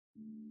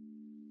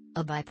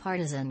A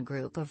bipartisan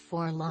group of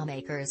 4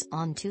 lawmakers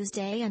on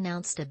Tuesday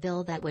announced a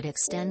bill that would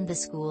extend the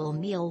school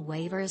meal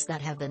waivers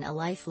that have been a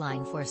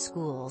lifeline for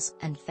schools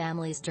and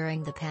families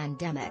during the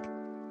pandemic.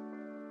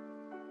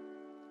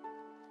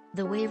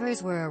 The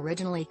waivers were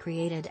originally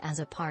created as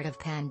a part of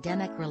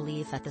pandemic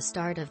relief at the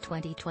start of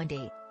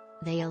 2020.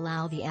 They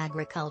allow the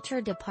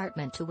Agriculture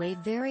Department to waive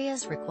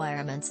various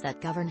requirements that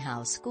govern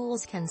how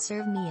schools can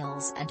serve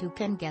meals and who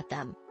can get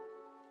them.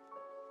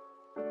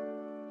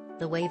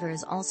 The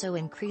waivers also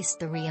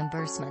increased the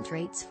reimbursement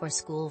rates for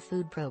school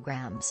food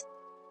programs.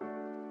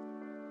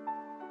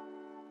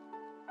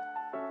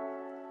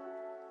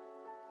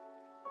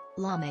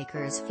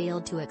 Lawmakers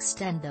failed to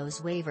extend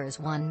those waivers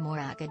one more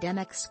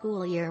academic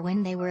school year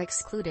when they were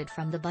excluded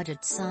from the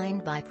budget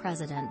signed by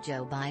President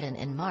Joe Biden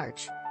in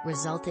March,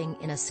 resulting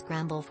in a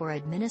scramble for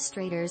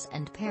administrators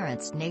and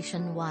parents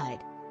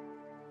nationwide.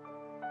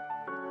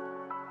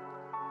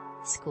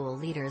 School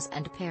leaders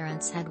and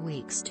parents had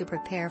weeks to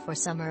prepare for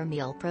summer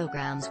meal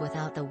programs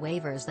without the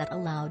waivers that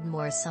allowed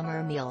more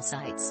summer meal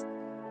sites.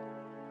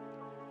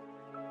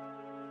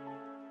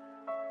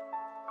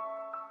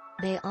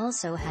 They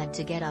also had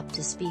to get up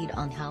to speed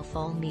on how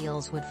fall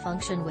meals would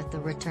function with the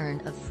return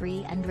of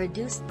free and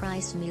reduced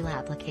price meal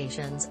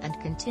applications and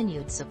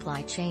continued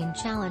supply chain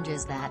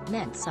challenges that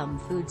meant some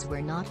foods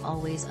were not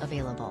always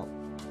available.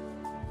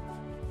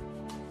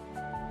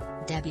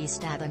 Debbie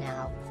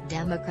Stabenow,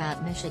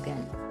 Democrat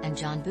Michigan, and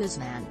John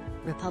Boozman,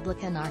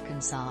 Republican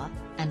Arkansas,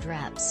 and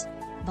Reps.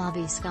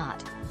 Bobby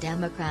Scott,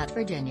 Democrat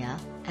Virginia,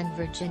 and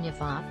Virginia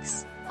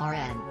Foxx,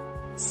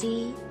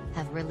 RNC,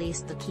 have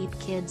released the Keep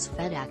Kids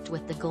Fed Act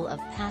with the goal of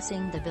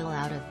passing the bill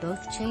out of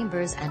both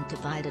chambers and to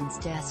Biden's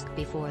desk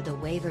before the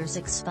waivers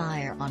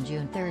expire on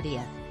June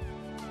 30th.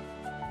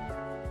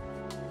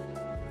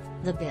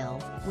 The bill,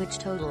 which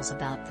totals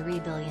about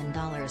 $3 billion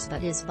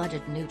but is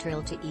budget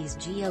neutral to ease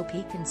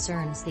GOP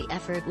concerns the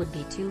effort would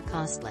be too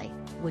costly,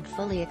 would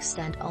fully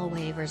extend all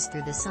waivers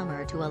through the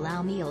summer to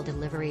allow meal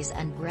deliveries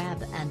and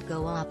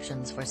grab-and-go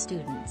options for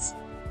students.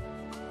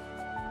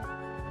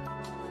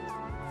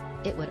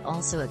 It would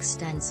also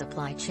extend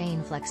supply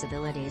chain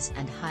flexibilities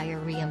and higher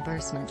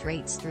reimbursement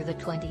rates through the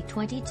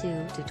 2022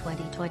 to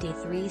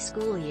 2023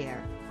 school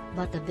year.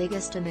 But the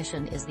biggest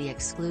omission is the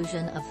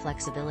exclusion of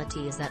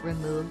flexibilities that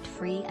removed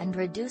free and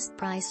reduced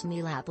price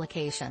meal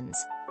applications,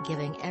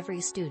 giving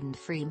every student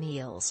free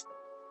meals.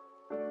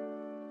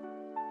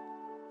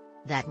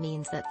 That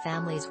means that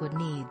families would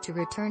need to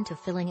return to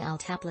filling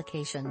out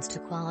applications to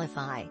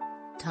qualify.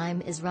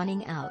 Time is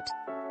running out.